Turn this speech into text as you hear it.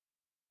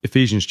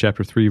Ephesians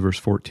chapter 3, verse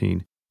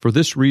 14. For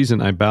this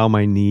reason I bow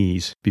my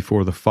knees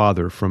before the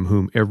Father, from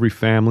whom every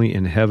family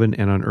in heaven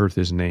and on earth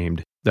is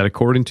named, that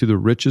according to the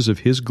riches of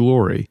his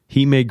glory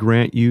he may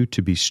grant you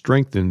to be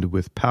strengthened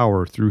with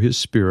power through his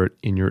Spirit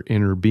in your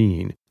inner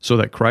being, so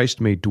that Christ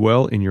may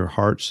dwell in your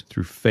hearts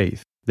through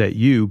faith, that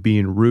you,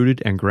 being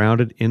rooted and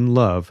grounded in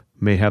love,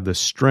 may have the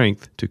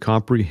strength to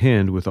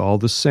comprehend with all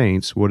the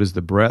saints what is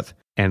the breadth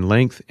and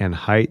length and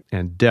height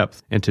and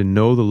depth, and to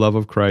know the love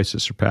of Christ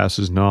that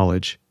surpasses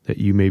knowledge, that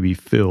you may be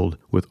filled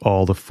with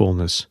all the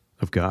fullness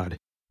of God.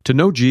 To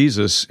know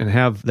Jesus and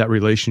have that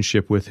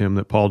relationship with him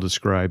that Paul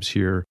describes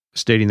here,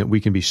 stating that we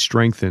can be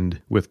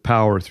strengthened with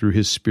power through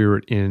his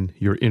Spirit in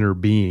your inner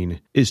being,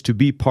 is to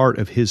be part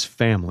of his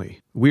family.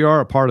 We are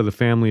a part of the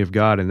family of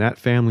God, and that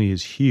family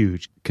is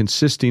huge,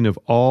 consisting of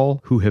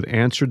all who have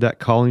answered that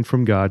calling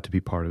from God to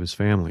be part of his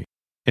family.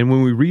 And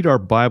when we read our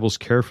Bibles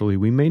carefully,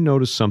 we may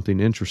notice something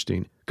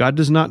interesting. God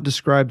does not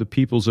describe the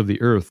peoples of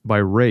the earth by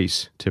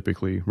race,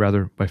 typically,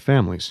 rather by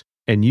families.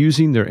 And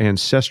using their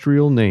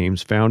ancestral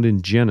names found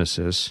in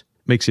Genesis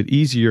makes it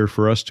easier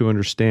for us to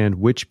understand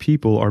which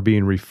people are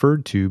being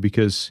referred to,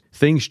 because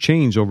things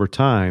change over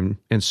time,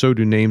 and so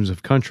do names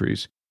of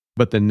countries.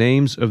 But the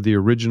names of the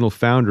original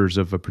founders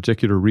of a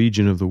particular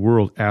region of the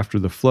world after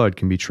the flood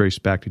can be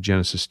traced back to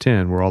Genesis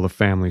 10, where all the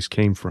families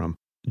came from.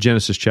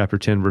 Genesis chapter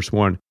 10, verse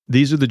 1.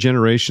 These are the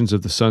generations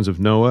of the sons of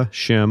Noah,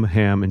 Shem,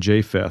 Ham, and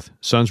Japheth.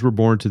 Sons were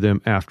born to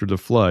them after the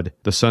flood.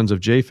 The sons of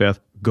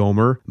Japheth,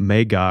 Gomer,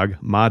 Magog,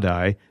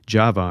 Madai,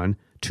 Javan,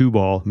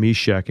 Tubal,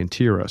 Meshech, and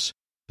Tiras.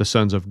 The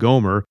sons of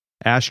Gomer,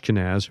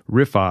 Ashkenaz,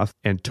 Riphath,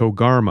 and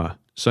Togarmah.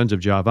 Sons of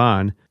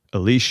Javan,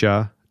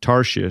 Elisha,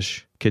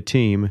 Tarshish,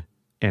 Kittim,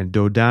 and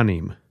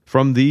Dodanim.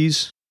 From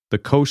these, the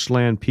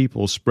coastland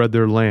peoples spread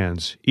their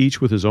lands,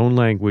 each with his own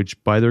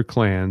language by their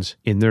clans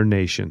in their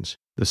nations.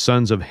 The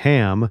sons of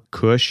Ham,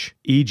 Cush,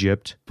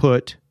 Egypt,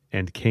 Put,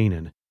 and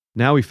Canaan.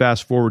 Now we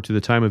fast forward to the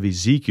time of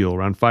Ezekiel,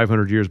 around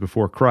 500 years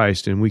before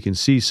Christ, and we can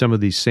see some of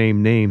these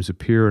same names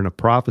appear in a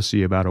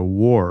prophecy about a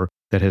war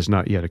that has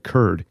not yet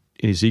occurred.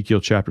 In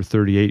Ezekiel chapter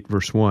 38,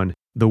 verse 1,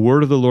 the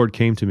word of the Lord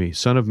came to me,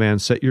 Son of man,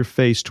 set your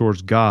face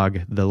towards Gog,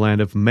 the land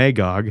of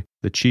Magog,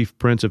 the chief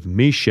prince of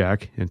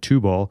Meshech and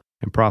Tubal,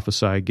 and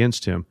prophesy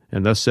against him.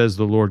 And thus says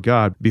the Lord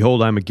God,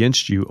 Behold, I am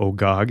against you, O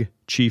Gog,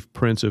 chief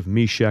prince of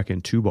Meshech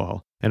and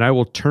Tubal. And I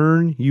will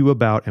turn you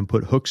about and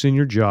put hooks in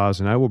your jaws,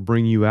 and I will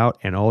bring you out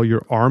and all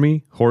your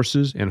army,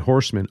 horses, and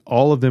horsemen,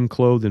 all of them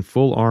clothed in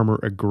full armor,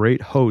 a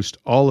great host,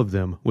 all of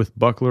them with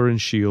buckler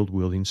and shield,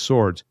 wielding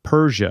swords.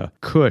 Persia,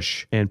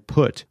 Cush, and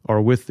Put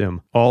are with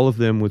them, all of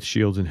them with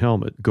shields and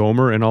helmet.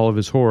 Gomer and all of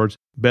his hordes,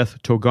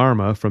 Beth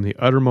Togarmah from the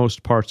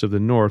uttermost parts of the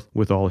north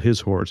with all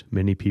his hordes.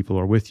 Many people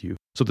are with you.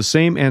 So the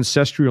same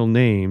ancestral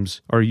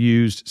names are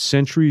used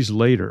centuries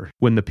later,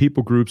 when the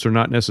people groups are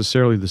not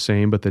necessarily the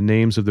same, but the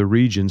names of the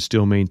regions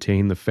still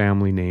maintain the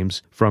family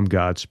names from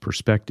God's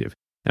perspective.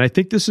 And I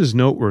think this is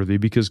noteworthy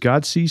because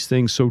God sees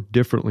things so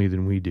differently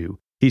than we do.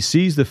 He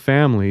sees the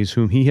families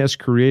whom he has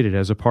created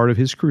as a part of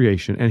his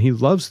creation, and he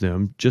loves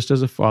them just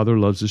as a father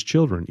loves his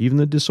children, even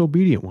the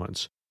disobedient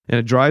ones. And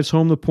it drives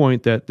home the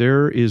point that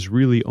there is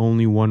really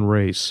only one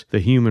race, the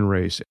human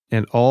race,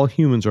 and all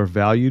humans are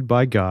valued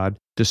by God,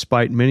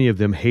 despite many of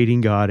them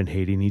hating God and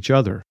hating each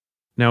other.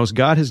 Now, as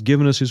God has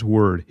given us his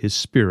word, his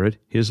Spirit,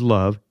 his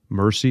love,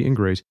 mercy, and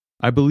grace,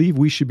 I believe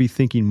we should be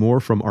thinking more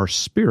from our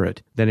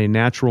spirit than a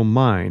natural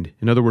mind.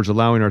 In other words,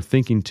 allowing our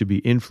thinking to be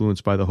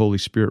influenced by the Holy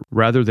Spirit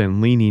rather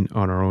than leaning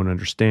on our own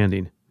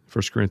understanding.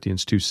 1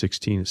 Corinthians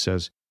 2:16, it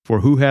says,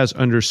 For who has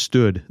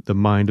understood the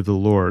mind of the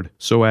Lord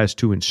so as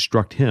to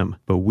instruct him?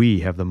 But we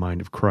have the mind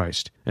of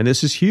Christ. And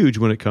this is huge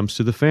when it comes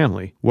to the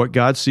family. What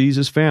God sees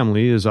as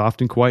family is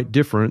often quite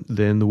different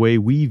than the way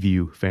we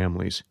view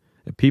families.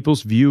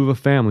 People's view of a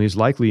family is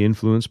likely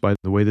influenced by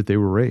the way that they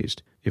were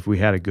raised. If we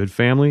had a good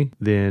family,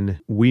 then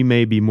we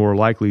may be more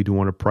likely to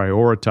want to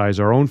prioritize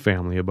our own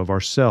family above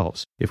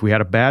ourselves. If we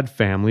had a bad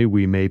family,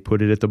 we may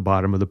put it at the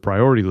bottom of the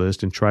priority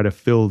list and try to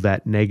fill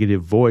that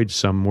negative void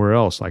somewhere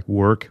else, like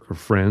work or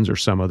friends or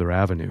some other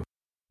avenue.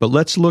 But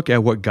let's look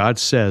at what God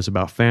says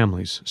about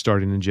families,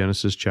 starting in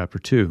Genesis chapter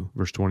 2,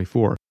 verse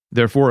 24.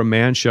 Therefore a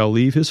man shall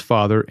leave his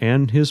father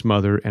and his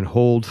mother and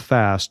hold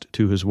fast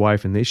to his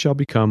wife, and they shall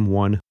become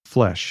one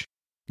flesh.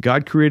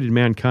 God created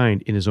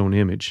mankind in his own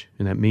image,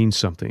 and that means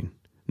something.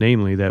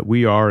 Namely, that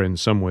we are in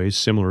some ways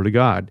similar to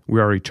God.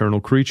 We are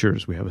eternal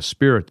creatures. We have a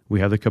spirit.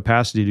 We have the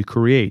capacity to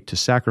create, to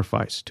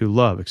sacrifice, to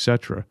love,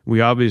 etc. We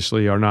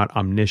obviously are not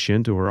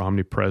omniscient or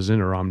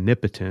omnipresent or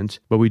omnipotent,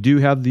 but we do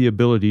have the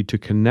ability to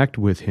connect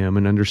with him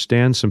and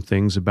understand some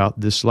things about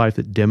this life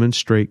that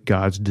demonstrate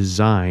God's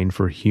design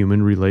for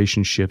human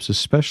relationships,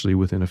 especially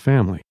within a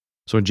family.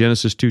 So in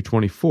Genesis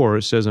 2:24,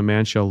 it says, a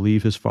man shall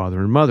leave his father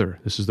and mother.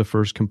 This is the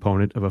first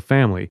component of a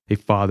family, a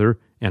father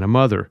and a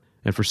mother.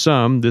 And for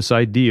some, this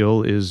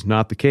ideal is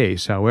not the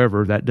case.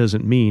 However, that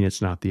doesn't mean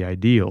it's not the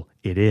ideal.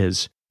 It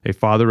is. A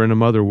father and a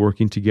mother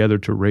working together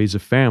to raise a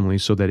family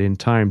so that in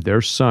time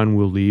their son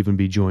will leave and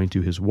be joined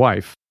to his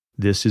wife.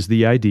 This is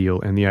the ideal,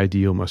 and the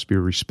ideal must be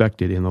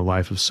respected in the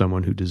life of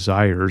someone who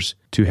desires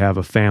to have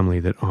a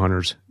family that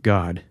honors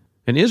God.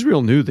 And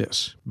Israel knew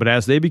this, but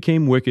as they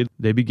became wicked,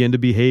 they began to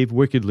behave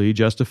wickedly,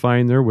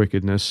 justifying their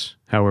wickedness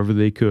however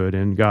they could,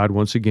 and God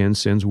once again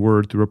sends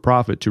word through a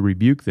prophet to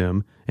rebuke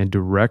them and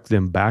direct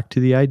them back to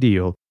the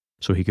ideal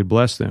so he could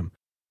bless them.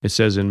 It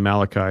says in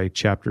Malachi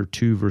chapter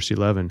 2, verse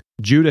 11,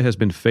 Judah has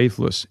been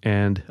faithless,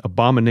 and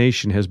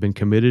abomination has been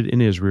committed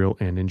in Israel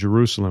and in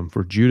Jerusalem.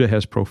 For Judah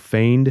has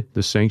profaned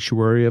the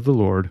sanctuary of the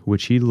Lord,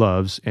 which he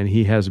loves, and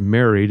he has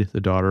married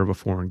the daughter of a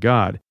foreign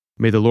god.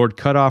 May the Lord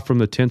cut off from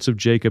the tents of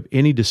Jacob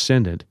any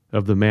descendant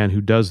of the man who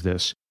does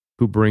this,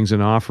 who brings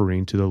an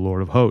offering to the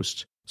Lord of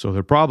hosts. So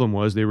their problem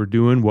was they were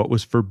doing what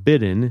was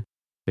forbidden,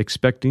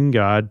 expecting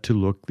God to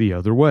look the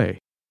other way.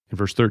 In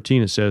verse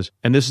 13 it says,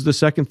 And this is the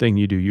second thing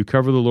you do. You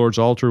cover the Lord's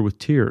altar with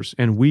tears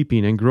and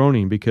weeping and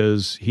groaning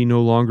because he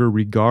no longer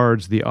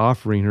regards the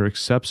offering or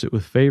accepts it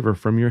with favor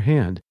from your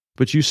hand.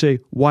 But you say,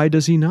 Why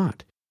does he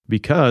not?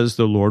 Because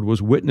the Lord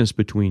was witness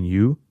between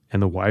you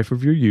and the wife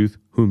of your youth,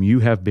 whom you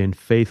have been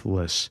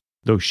faithless,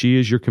 though she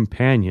is your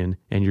companion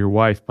and your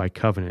wife by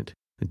covenant.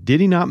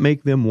 Did he not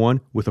make them one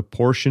with a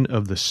portion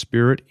of the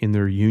Spirit in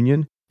their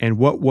union? And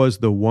what was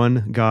the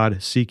one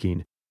God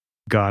seeking?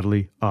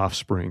 Godly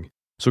offspring.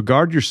 So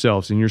guard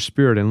yourselves in your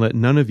spirit, and let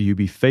none of you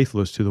be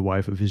faithless to the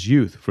wife of his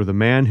youth. For the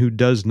man who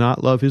does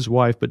not love his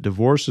wife, but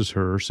divorces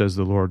her, says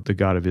the Lord, the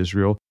God of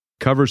Israel,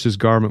 covers his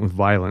garment with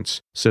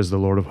violence, says the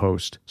Lord of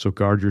hosts. So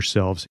guard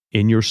yourselves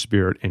in your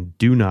spirit, and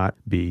do not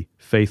be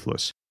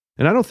faithless.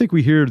 And I don't think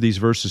we hear these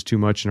verses too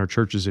much in our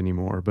churches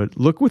anymore, but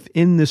look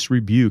within this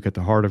rebuke at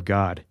the heart of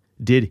God.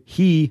 Did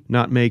he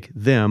not make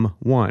them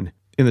one?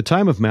 In the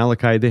time of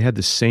Malachi, they had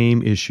the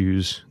same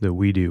issues that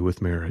we do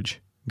with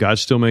marriage. God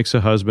still makes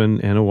a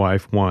husband and a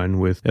wife one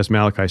with, as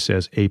Malachi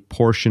says, a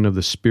portion of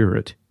the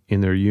Spirit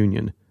in their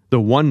union. The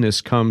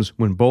oneness comes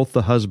when both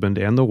the husband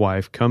and the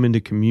wife come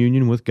into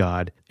communion with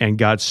God, and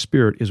God's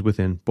Spirit is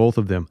within both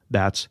of them.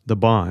 That's the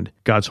bond.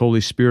 God's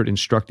Holy Spirit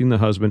instructing the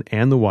husband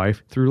and the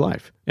wife through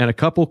life. And a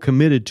couple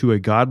committed to a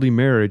godly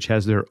marriage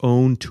has their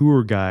own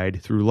tour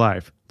guide through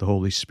life, the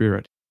Holy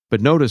Spirit.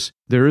 But notice,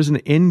 there is an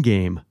end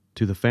game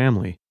to the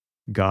family,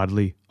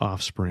 godly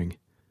offspring.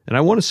 And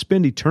I want to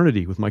spend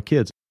eternity with my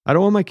kids. I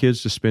don't want my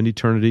kids to spend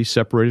eternity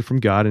separated from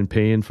God and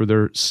paying for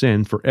their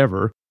sin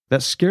forever.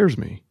 That scares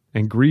me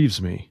and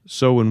grieves me.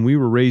 So when we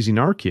were raising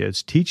our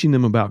kids, teaching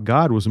them about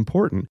God was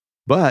important,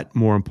 but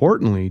more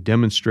importantly,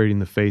 demonstrating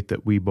the faith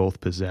that we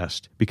both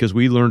possessed, because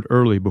we learned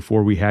early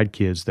before we had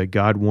kids that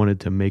God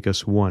wanted to make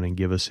us one and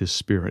give us his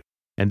Spirit.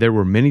 And there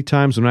were many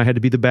times when I had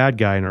to be the bad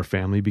guy in our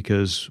family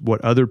because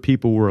what other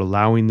people were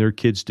allowing their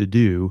kids to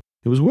do,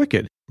 it was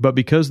wicked. But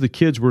because the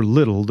kids were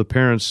little, the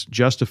parents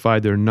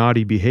justified their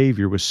naughty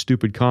behavior with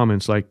stupid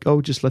comments like,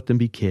 oh, just let them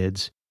be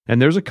kids.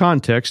 And there's a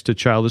context to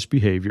childish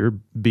behavior,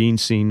 being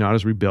seen not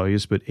as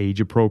rebellious but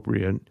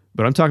age-appropriate.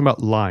 But I'm talking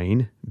about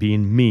lying,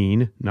 being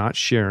mean, not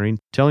sharing,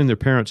 telling their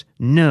parents,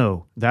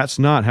 no, that's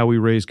not how we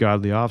raise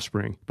godly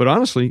offspring. But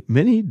honestly,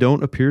 many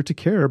don't appear to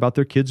care about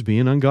their kids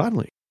being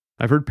ungodly.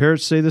 I've heard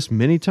parents say this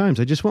many times.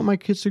 I just want my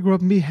kids to grow up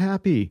and be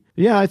happy.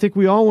 Yeah, I think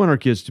we all want our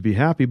kids to be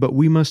happy, but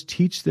we must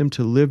teach them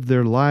to live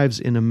their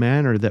lives in a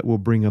manner that will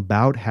bring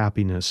about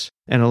happiness.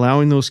 And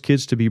allowing those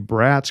kids to be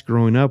brats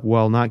growing up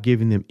while not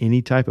giving them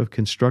any type of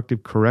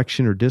constructive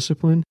correction or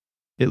discipline,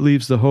 it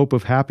leaves the hope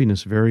of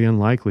happiness very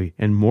unlikely,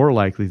 and more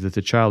likely that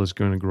the child is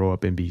going to grow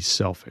up and be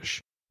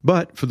selfish.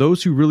 But for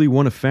those who really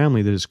want a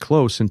family that is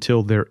close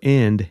until their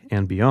end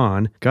and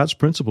beyond, God's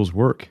principles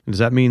work. Does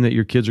that mean that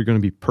your kids are going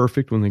to be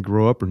perfect when they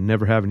grow up or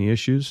never have any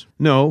issues?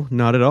 No,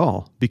 not at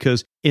all.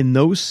 Because in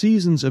those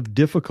seasons of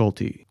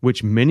difficulty,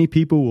 which many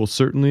people will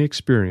certainly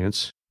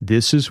experience,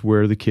 this is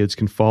where the kids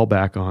can fall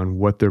back on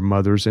what their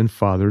mothers and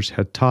fathers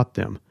had taught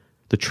them,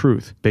 the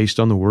truth based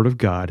on the Word of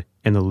God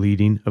and the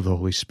leading of the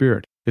Holy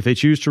Spirit. If they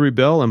choose to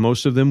rebel, and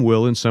most of them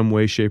will in some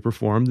way, shape, or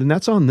form, then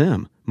that's on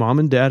them. Mom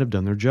and dad have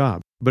done their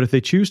job. But if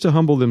they choose to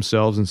humble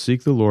themselves and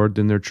seek the Lord,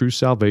 then their true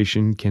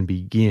salvation can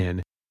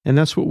begin. And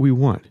that's what we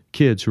want,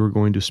 kids who are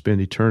going to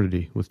spend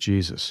eternity with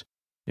Jesus.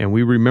 And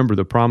we remember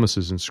the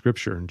promises in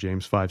Scripture, in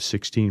James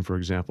 5:16, for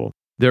example.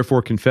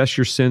 Therefore confess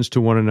your sins to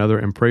one another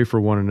and pray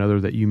for one another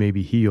that you may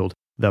be healed.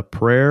 The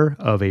prayer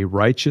of a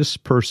righteous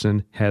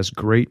person has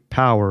great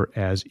power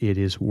as it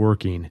is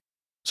working.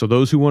 So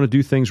those who want to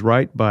do things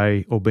right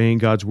by obeying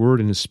God's Word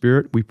and His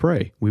Spirit, we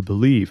pray, we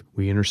believe,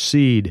 we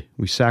intercede,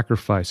 we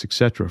sacrifice,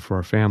 etc. for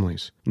our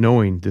families,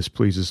 knowing this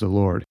pleases the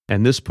Lord.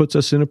 And this puts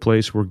us in a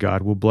place where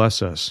God will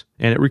bless us.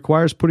 And it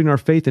requires putting our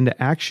faith into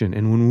action.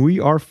 And when we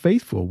are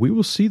faithful, we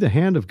will see the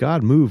hand of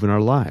God move in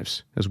our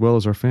lives, as well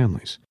as our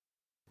families.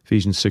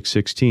 Ephesians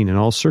 6:16, in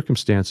all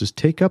circumstances,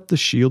 take up the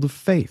shield of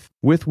faith,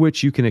 with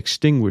which you can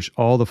extinguish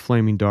all the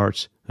flaming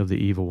darts of the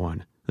evil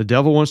one. The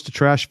devil wants to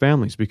trash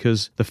families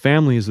because the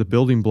family is the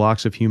building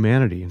blocks of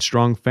humanity, and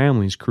strong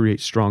families create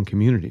strong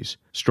communities.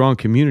 Strong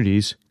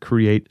communities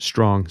create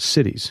strong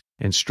cities,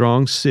 and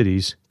strong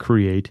cities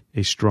create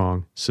a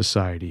strong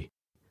society.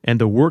 And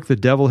the work the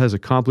devil has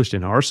accomplished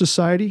in our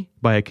society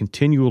by a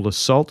continual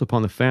assault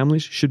upon the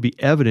families should be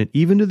evident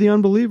even to the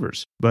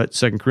unbelievers. But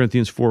 2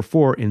 Corinthians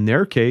 4:4, in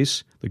their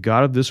case, the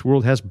God of this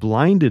world has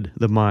blinded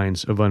the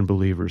minds of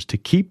unbelievers to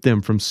keep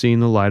them from seeing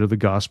the light of the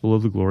gospel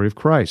of the glory of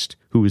Christ,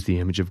 who is the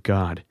image of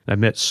God. I've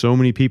met so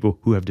many people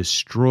who have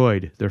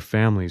destroyed their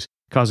families,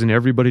 causing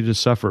everybody to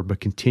suffer but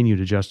continue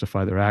to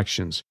justify their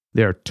actions.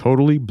 They are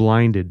totally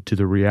blinded to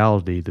the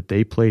reality that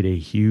they played a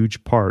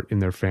huge part in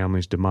their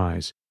family's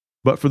demise.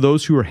 But for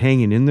those who are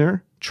hanging in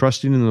there,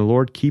 trusting in the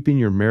Lord, keeping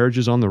your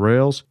marriages on the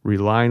rails,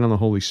 relying on the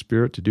Holy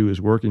Spirit to do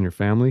His work in your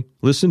family,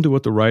 listen to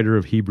what the writer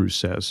of Hebrews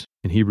says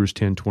in Hebrews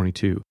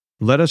 10:22.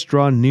 Let us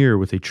draw near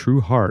with a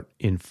true heart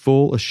in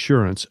full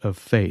assurance of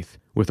faith,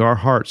 with our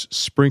hearts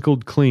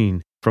sprinkled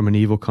clean from an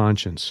evil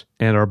conscience,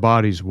 and our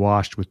bodies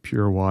washed with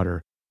pure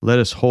water. Let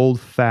us hold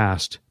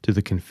fast to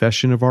the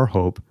confession of our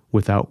hope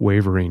without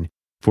wavering,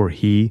 for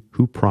He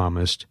who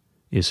promised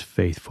is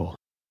faithful.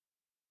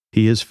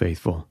 He is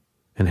faithful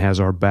and has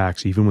our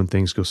backs even when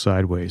things go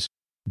sideways.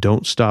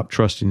 Don't stop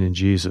trusting in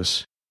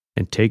Jesus,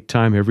 and take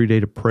time every day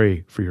to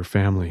pray for your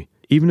family.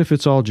 Even if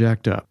it's all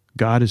jacked up,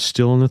 God is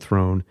still on the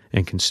throne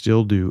and can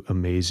still do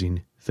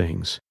amazing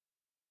things.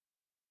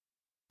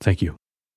 Thank you.